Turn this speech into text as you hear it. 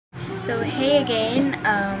So hey again,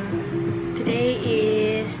 today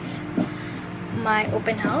is my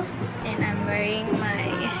open house and I'm wearing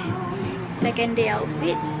my second day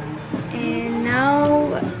outfit, and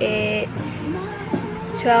now it's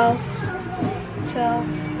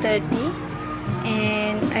 12:30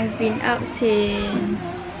 and I've been up since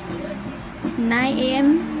 9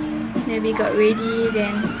 AM. Then we got ready,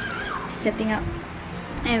 then setting up,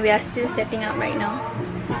 and we are still setting up right now.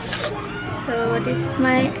 So this is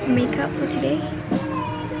my makeup for today.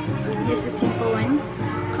 Just a simple one.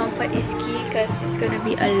 Comfort is key because it's gonna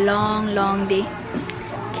be a long day.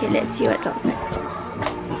 Okay, let's see what's outside.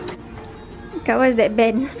 God, what's that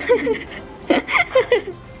band?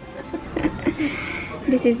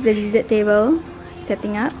 This is the dessert table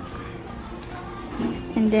setting up,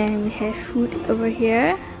 and then we have food over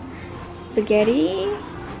here. Spaghetti,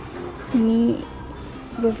 meat,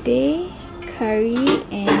 birthday, curry,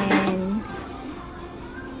 and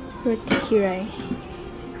roti kirai.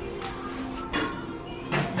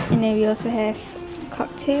 And then we also have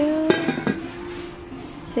cocktail.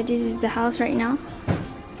 So this is the house right now.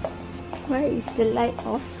 Why is the light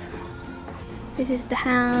off? This is the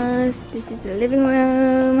house. This is the living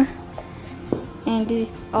room. And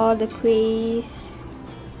this is all the quiz.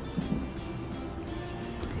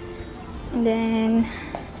 And then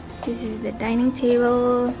this is the dining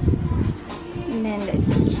table. And then that's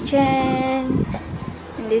the kitchen.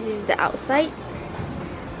 And this is the outside.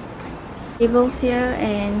 Tables here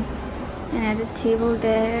and another table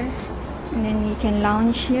there. And then you can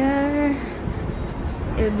lounge here.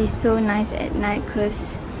 It'll be so nice at night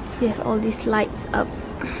because you have all these lights up.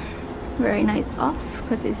 Very nice off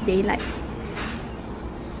because it's daylight.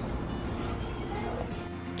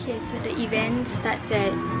 Okay, so the event starts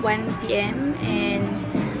at 1 PM and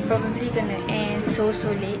probably gonna end so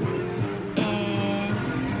late. And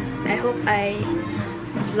I hope I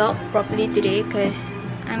vlog properly today because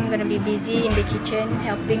I'm gonna be busy in the kitchen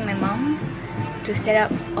helping my mom to set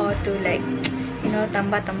up or to, like, you know,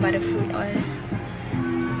 tambah the food all.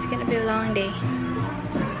 It's gonna be a long day.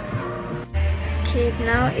 Okay,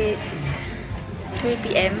 now it's 3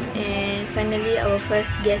 PM and finally our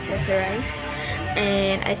first guest has arrived.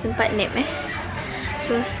 And I sempat nap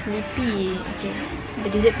so sleepy. Okay,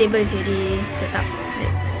 the dessert table is already set up.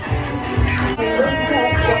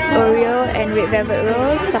 Oreo and red velvet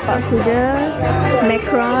roll, tapak kuda,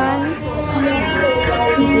 macarons.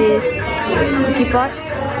 This is cookie pot,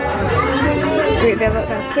 red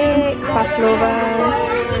velvet cupcake, pavlova,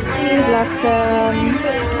 blossom,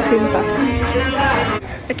 cream puff.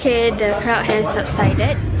 Okay, the crowd has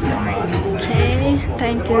subsided. Okay,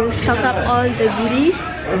 time to stock up all the goodies.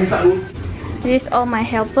 This is all my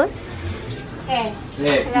helpers.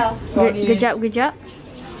 Hello. Good job. Good job.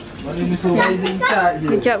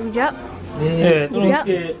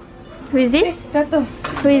 Who is this?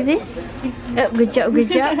 Who is this? Good job.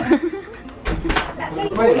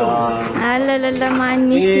 Alalala,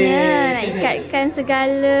 manisnya. Nak ikatkan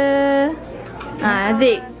segala.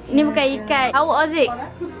 Zik, ni bukan ikat lauk Zik.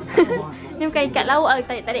 Ni bukan ikat lauk,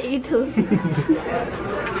 tarik gitu.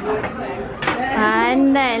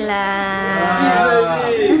 Pandailah.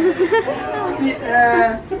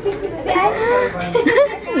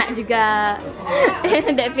 Nak juga.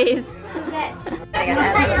 That face.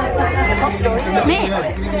 Ni.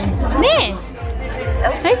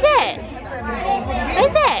 What is that? What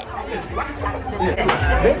is that?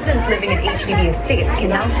 Residents living in HDB estates can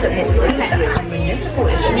now submit feedback on municipal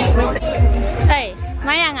issues. Hey,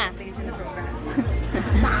 semayang ah?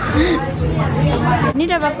 Ni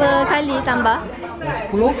dah berapa kali tambah?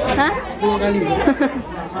 10? Ha? 10 kali.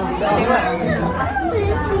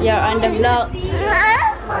 You're on the vlog.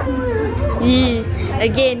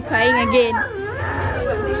 Again, crying again.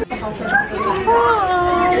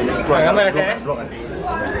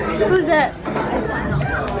 Who's that?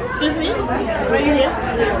 Excuse me? Are you here?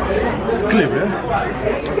 Clip ya?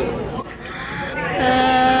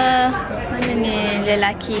 Mana ni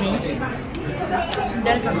lelaki ni?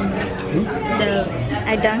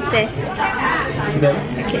 I downstairs.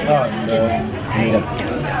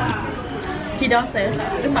 He downstairs.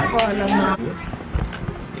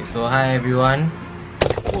 Okay, so hi everyone.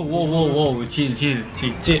 Whoa, chill.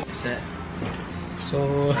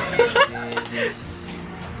 So this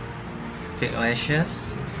fake lashes.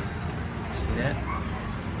 See that?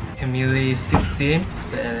 Emily is 16.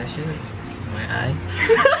 The lashes. My eye.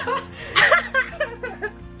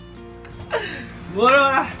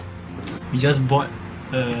 We just bought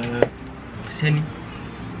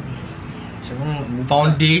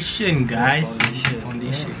foundation, guys.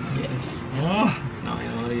 Foundation. Yes. Oh, now I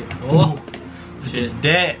know it. Oh, shit,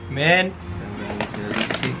 that man.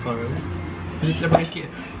 Take for a Kita pakai sikit.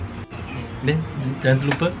 Then jangan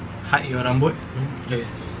terlupa hide your rambut. Okay.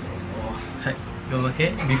 Hide your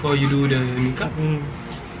hair before you do the makeup.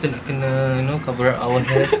 Kita nak kena, you know, cover up our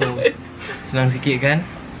hair, so senang sikit kan.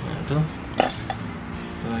 Tu.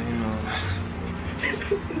 So you know.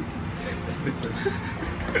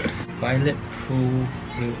 Violet through.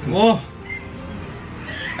 Oh.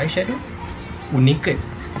 Eyeshadow. Oh, naked.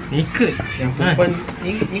 Naked. Yang perempuan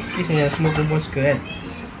ni kisahnya semua perempuan suka kan.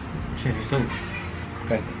 Saya dah tahu.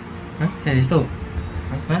 Bukan. Ha? Saya dah tahu.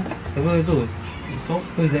 Ha? Siapa tu? So,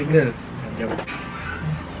 who's that girl? Jom. Oh,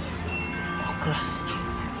 keras.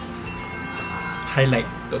 Highlight.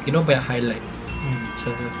 Kita nak banyak highlight. So,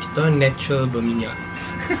 kita natural berminyak.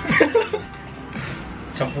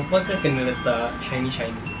 Macam perempuan kan kena letak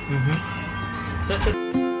shiny-shiny. Okay.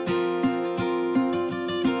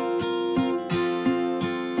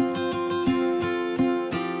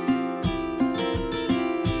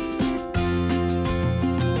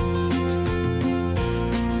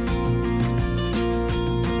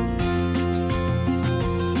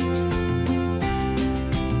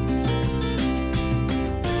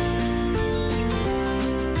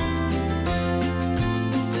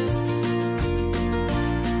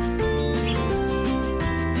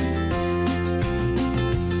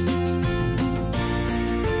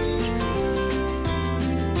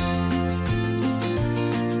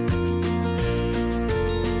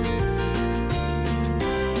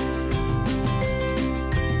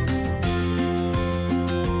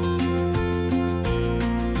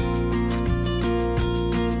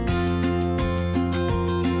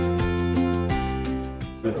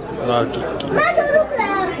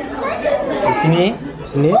 Di sini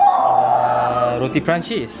roti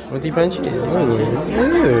Perancis. Roti Perancis. Di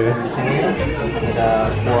sini ada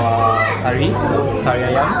kuah kari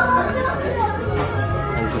ayam.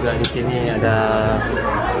 Dan juga di sini ada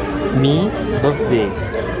mie birthday.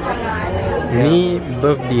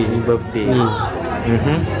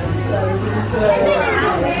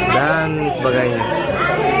 Dan sebagainya.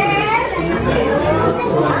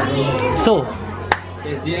 So,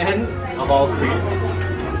 it's the end of our trip.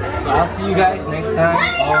 So I'll see you guys next time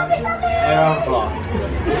on Erafvlog.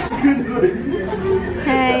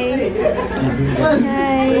 Hi.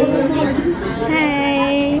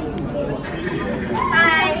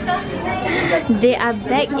 They are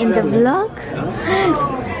back in the vlog.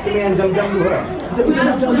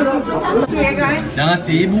 Jangan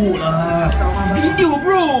sibuk lah. Video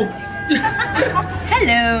bro.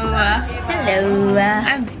 Hello.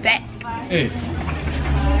 I'm back.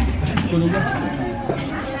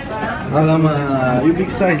 Alamak, you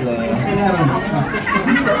big size lah.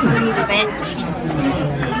 Back.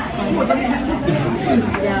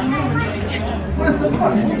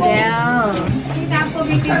 Down.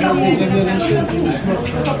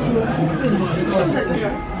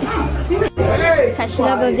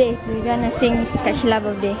 Kashla birthday. We're gonna sing Kashla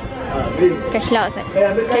birthday. Kashla outside.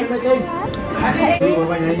 Okay.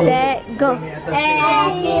 Set, go.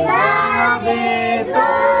 Happy birthday to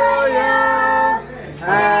you.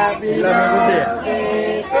 Happy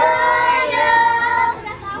birthday to you.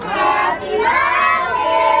 Happy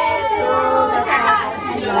birthday to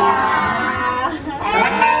Kashla.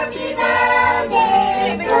 Happy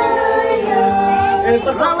birthday to you.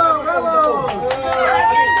 Bravo.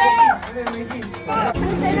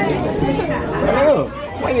 Hello.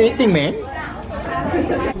 What are you eating, man?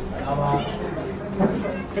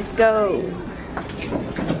 Let's go.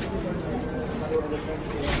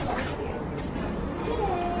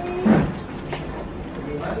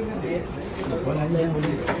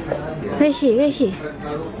 Where is she?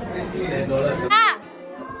 Ah!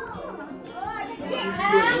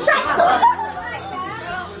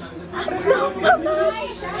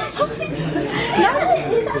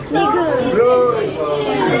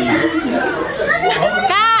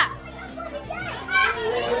 Kak!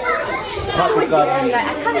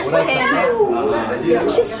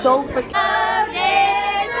 She's so freaking.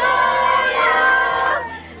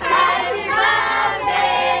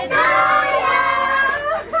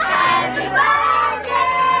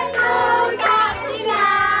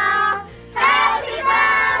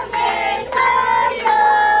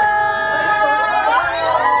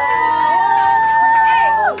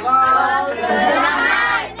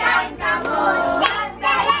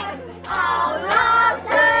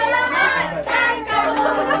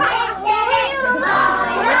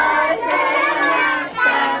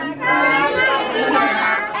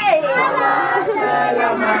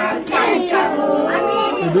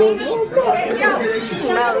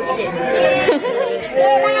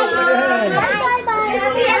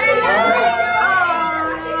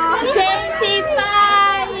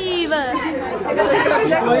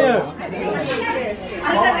 Raya.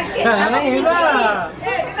 Nangis lah.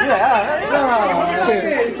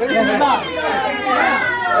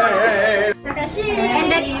 And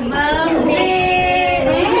happy birthday.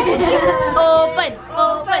 Open.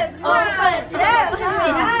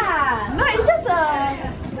 No, it's just a...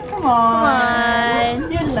 Come on.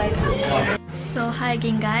 You like it. So hi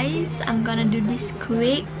again guys, I'm gonna do this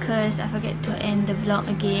quick because I forgot to end the vlog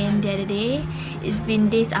again the other day. It's been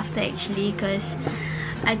days after actually because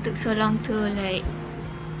I took so long to like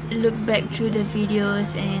look back through the videos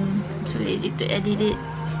and I'm so lazy to edit it.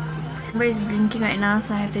 It's blinking right now,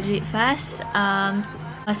 so I have to do it fast. It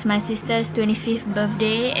was my sister's 25th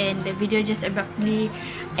birthday and the video just abruptly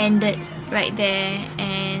ended right there,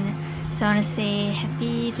 and so I want to say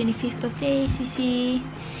happy 25th birthday Sisi.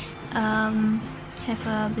 Have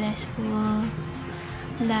a blissful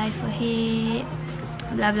life ahead,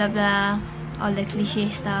 blah blah blah, all the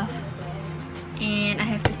cliche stuff. And I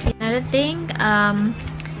have to clean. Another thing,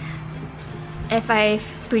 if I've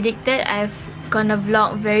predicted, I've gonna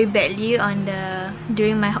vlog very badly on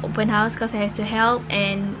during my open house because I have to help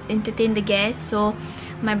and entertain the guests. So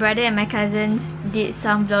my brother and my cousins did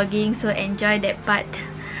some vlogging, so enjoy that part.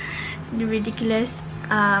 The ridiculous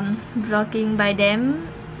vlogging by them,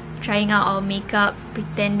 trying out our makeup,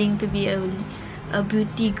 pretending to be a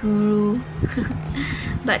beauty guru.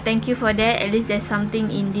 But thank you for that. At least there's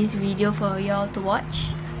something in this video for y'all to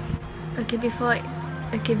watch. Okay, before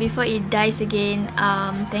it dies again,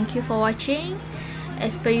 thank you for watching.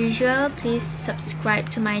 As per usual, please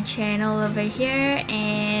subscribe to my channel over here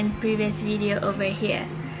and previous video over here.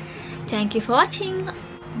 Thank you for watching.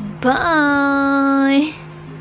 Bye.